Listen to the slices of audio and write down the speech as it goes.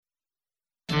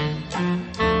I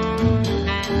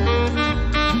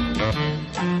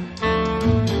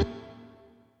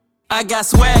got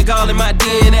swag all in my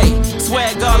DNA,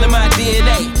 swag all in my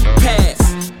DNA.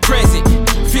 Past, present,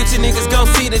 future niggas gon'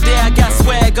 see the day I got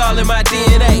swag all in my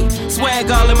DNA, swag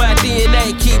all in my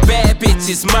DNA. Keep bad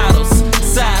bitches, models,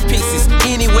 side pieces.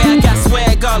 Anyway, I got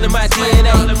swag all in my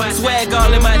DNA, swag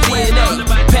all in my DNA.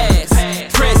 Past,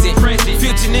 present,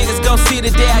 future niggas gon' see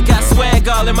the day I got swag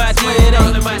all in my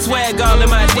DNA, swag all in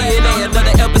my DNA.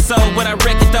 Another episode when I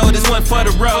wreck it though, this one for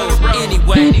the road.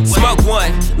 Anyway, smoke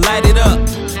one, light it up.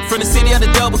 From the city of the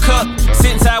double cup,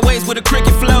 sitting sideways with a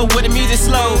cricket flow, with the music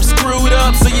slow, screwed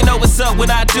up, so you know what's up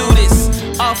when I do this.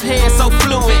 Offhand, so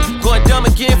fluent, going dumb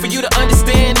again for you to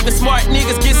understand. Even smart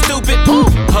niggas get stupid. Ooh.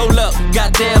 Hold up,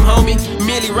 goddamn homie,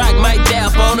 Millie Rock might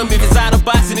dap on him if it's out of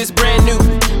box and it's brand new.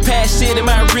 Past shit in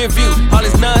my review, all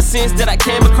this nonsense that I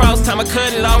came across, time I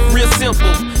cut it off real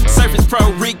simple. Surface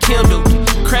Pro rekindled,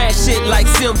 crash shit like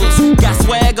symbols. Got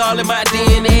swag all in my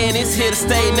DNA and it's here to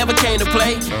stay, never came to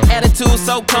play. Attitude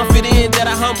so confident that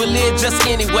I humble it just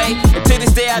anyway. And to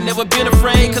this day I never been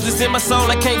afraid, cause it's in my soul,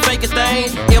 I can't fake a thing.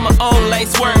 In my own lane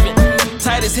swerving,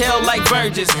 tight as hell like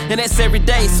virgins, and that's every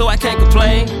day, so I can't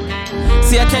complain.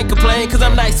 See, I can't complain cause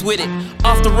I'm nice with it.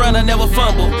 Off the run, I never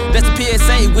fumble. That's the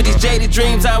PSA with these jaded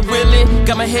dreams I'm willing.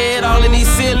 Got my head all in these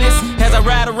ceilings as I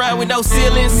ride around with no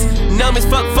ceilings. Numb as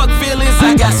fuck feelings.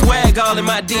 I got swag all in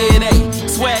my DNA,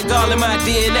 swag all in my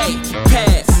DNA.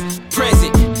 Past,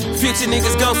 present, future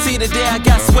niggas gon' see the day I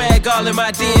got swag all in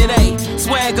my DNA,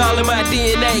 swag all in my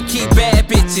DNA. Keep bad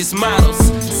bitches, models,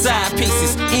 side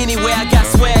pieces. Anyway, I got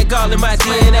swag all in my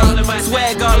DNA,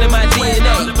 swag all in my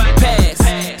DNA.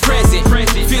 Past, present,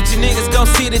 future niggas gon'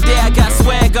 see the day I got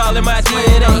swag all in my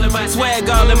DNA, swag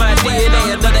all in my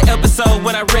DNA. Another episode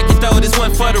when I wreck it though, this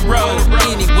one for the road.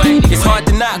 Anyway, it's hard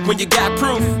to knock when you got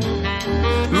proof.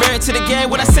 Married to the game,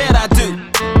 what I said I do.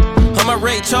 On my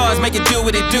Ray Charles, make it do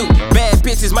what it do. Bad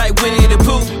bitches might win it and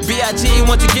poo. B.I.G.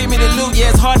 want to give me the loot. Yeah,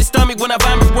 it's hard to stomach when I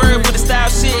vomit word with the style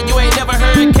shit you ain't never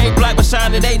heard. Can't block my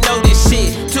shine and they know this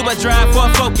shit. Too much drive for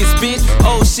a focus, bitch.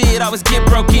 Old shit always get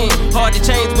broke in. Hard to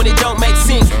change when it don't make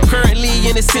sense. Currently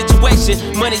in a situation,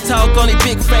 money talk, only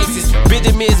big faces.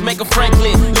 Benjamins make a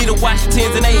Franklin, lead the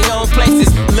Washingtons in their own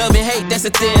places. Love and hate, that's a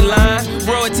thin line.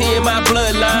 Royalty in my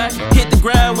bloodline. Hit the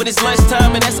ground when it's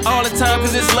lunchtime, and that's all the time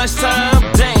cause it's lunchtime.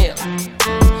 Damn.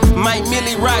 Might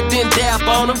Millie Rock, then dap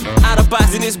on them. Out of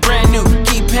box and it's brand new.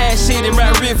 Keep past shit in my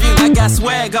review. I got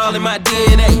swag all in my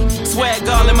DNA, swag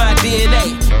all in my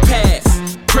DNA. Past,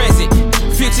 present,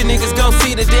 future niggas gon'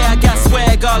 see the day I got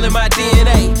swag all in my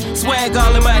DNA, swag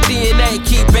all in my DNA.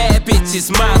 Keep bad bitches,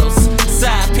 models,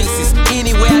 side pieces.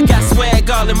 Anyway, I got swag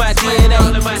all in my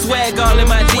DNA, swag all in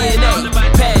my DNA.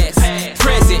 Past,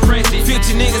 present,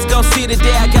 future niggas gon' see the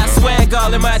day I got swag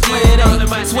all in my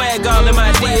DNA, swag all in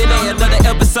my DNA. Another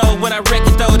episode when I wreck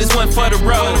it though, this one for the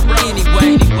road. Anyway.